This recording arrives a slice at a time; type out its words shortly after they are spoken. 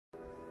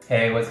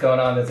Hey, what's going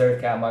on? This is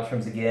Earth Cat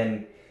Mushrooms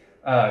again.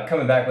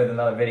 Coming back with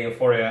another video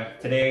for you.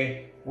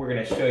 Today, we're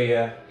going to show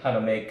you how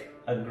to make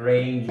a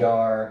grain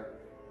jar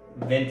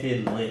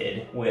vented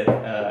lid with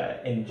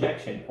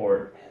injection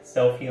port,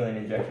 self-healing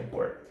injection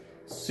port.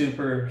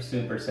 Super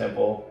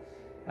simple.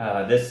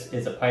 This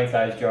is a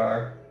pint-sized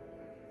jar.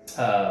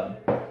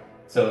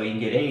 So you can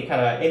get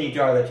any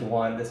jar that you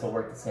want. This will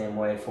work the same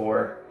way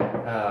for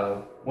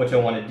what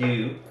you'll want to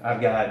do. I've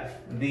got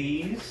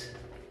these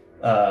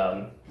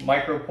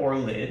micro pour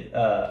lid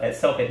as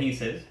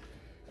self-adhesives,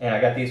 and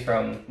I got these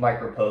from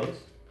Micropose.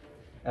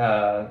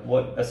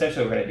 What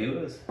essentially we're going to do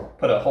is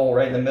put a hole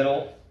right in the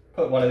middle,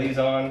 put one of these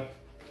on.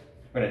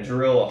 We're going to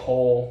drill a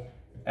hole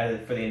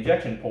for the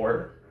injection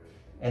port,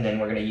 and then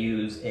we're going to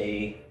use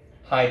a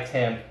high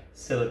temp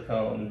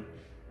silicone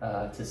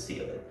to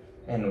seal it.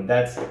 And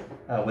that's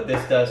what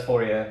this does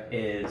for you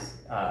is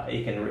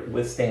it can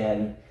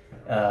withstand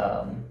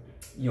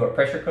your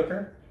pressure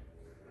cooker,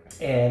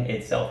 and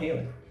it's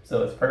self-healing,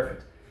 so it's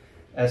perfect.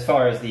 As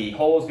far as the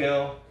holes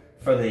go,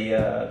 for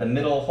the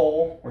middle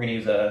hole, we're going to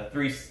use a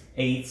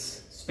 3/8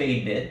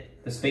 spade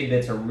bit. The spade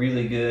bits are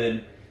really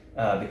good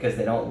because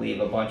they don't leave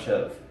a bunch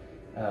of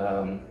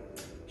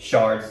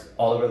shards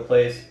all over the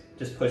place.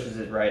 Just pushes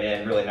it right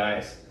in, really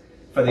nice.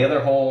 For the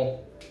other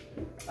hole,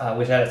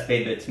 which had a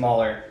spade bit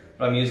smaller,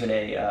 but I'm using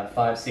a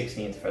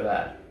 5/16 for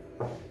that.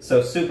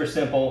 So super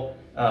simple.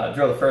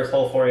 Drill the first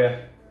hole for you.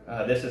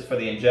 This is for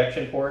the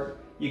injection port.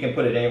 You can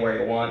put it anywhere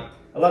you want.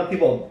 A lot of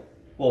people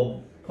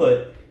will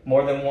put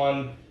more than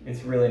one.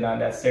 It's really not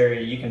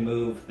necessary. You can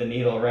move the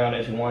needle around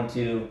as you want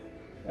to.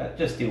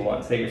 Just do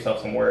one. Save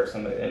yourself some work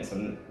and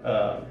some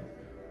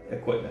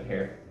equipment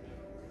here.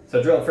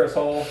 So drill the first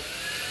hole.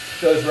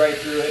 Goes right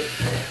through it.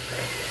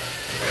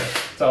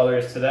 That's all there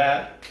is to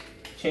that.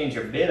 Change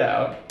your bit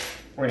out.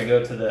 We're going to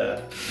go to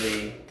the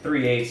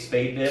 3/8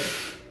 spade bit.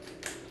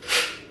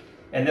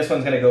 And this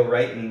one's going to go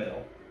right in the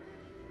middle.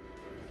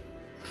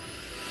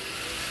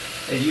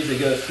 It usually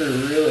goes through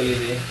real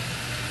easy.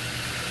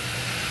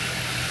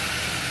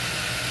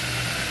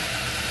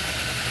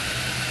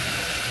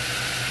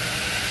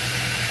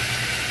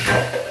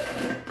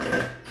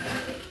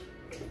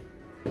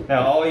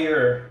 Now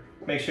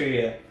make sure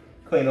you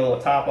clean the little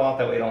top off,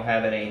 that way you don't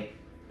have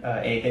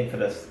anything for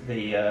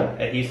the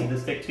adhesive to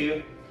stick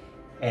to.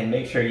 And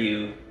make sure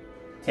you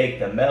take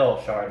the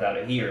metal shards out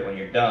of here when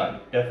you're done.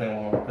 Definitely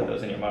won't put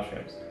those in your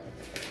mushrooms.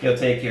 You'll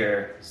take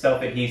your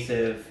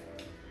self-adhesive.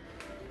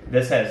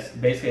 This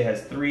basically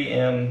has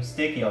 3M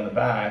sticky on the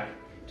back,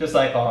 just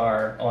like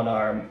on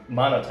our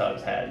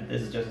monotubs had.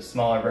 This is just a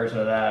smaller version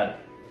of that.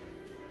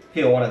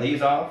 Peel one of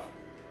these off,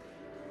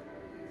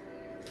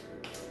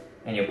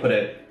 and you'll put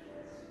it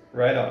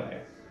right on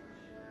there.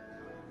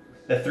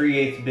 The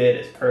 3/8 bit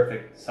is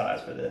perfect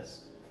size for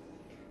this.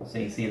 So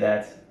you can see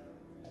that's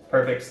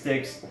perfect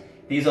sticks.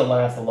 These will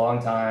last a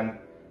long time.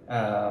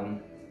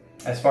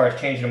 As far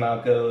as changing them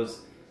out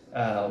goes,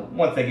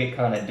 once they get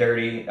kind of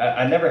dirty,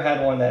 I never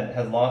had one that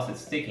has lost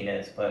its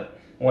stickiness, but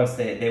once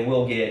they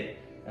will get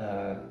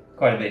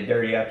quite a bit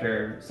dirty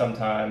after some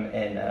time,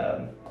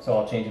 and so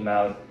I'll change them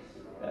out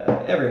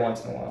every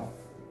once in a while.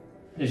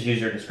 Just use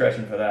your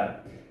discretion for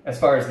that. As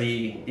far as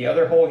the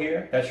other hole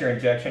here, that's your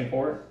injection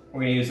port. We're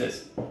going to use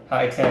this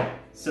high temp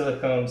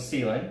silicone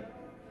sealant,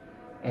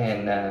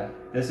 and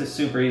this is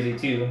super easy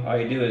too. All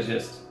you do is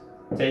just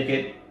take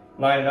it,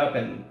 line it up,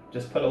 and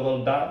just put a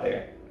little dot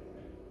there.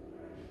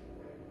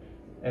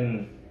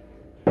 And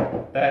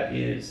that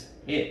is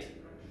it.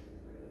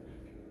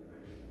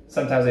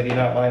 Sometimes if you're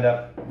not lined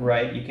up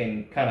right, you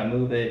can kind of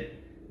move it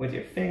with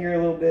your finger a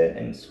little bit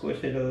and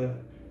squish it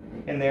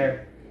in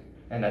there,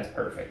 and that's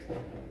perfect.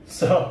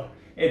 So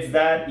it's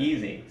that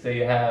easy. So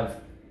you have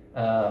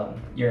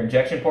your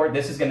injection port.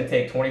 This is going to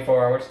take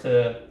 24 hours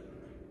to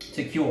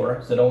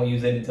cure, so don't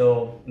use it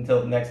until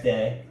the next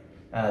day.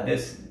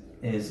 This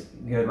is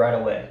good right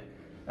away.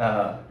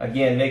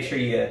 Again, make sure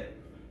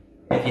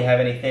if you have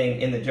anything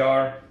in the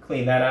jar,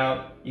 clean that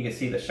out. You can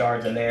see the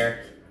shards in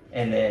there.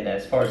 And then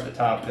as far as the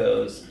top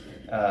goes,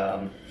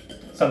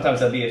 sometimes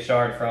there'll be a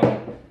shard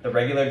from the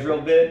regular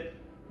drill bit.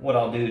 What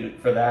I'll do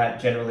for that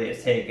generally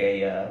is take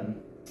a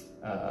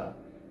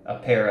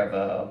pair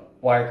of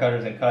wire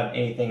cutters and cut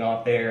anything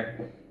off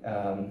there.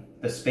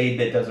 The spade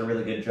bit does a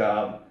really good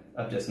job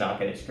of just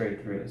knocking it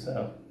straight through.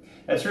 So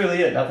that's really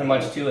it. Nothing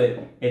much to it.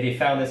 If you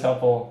found this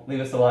helpful,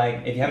 leave us a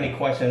like. If you have any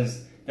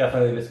questions,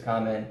 definitely leave us a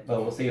comment.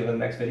 But we'll see you in the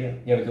next video.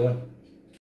 You have a good one.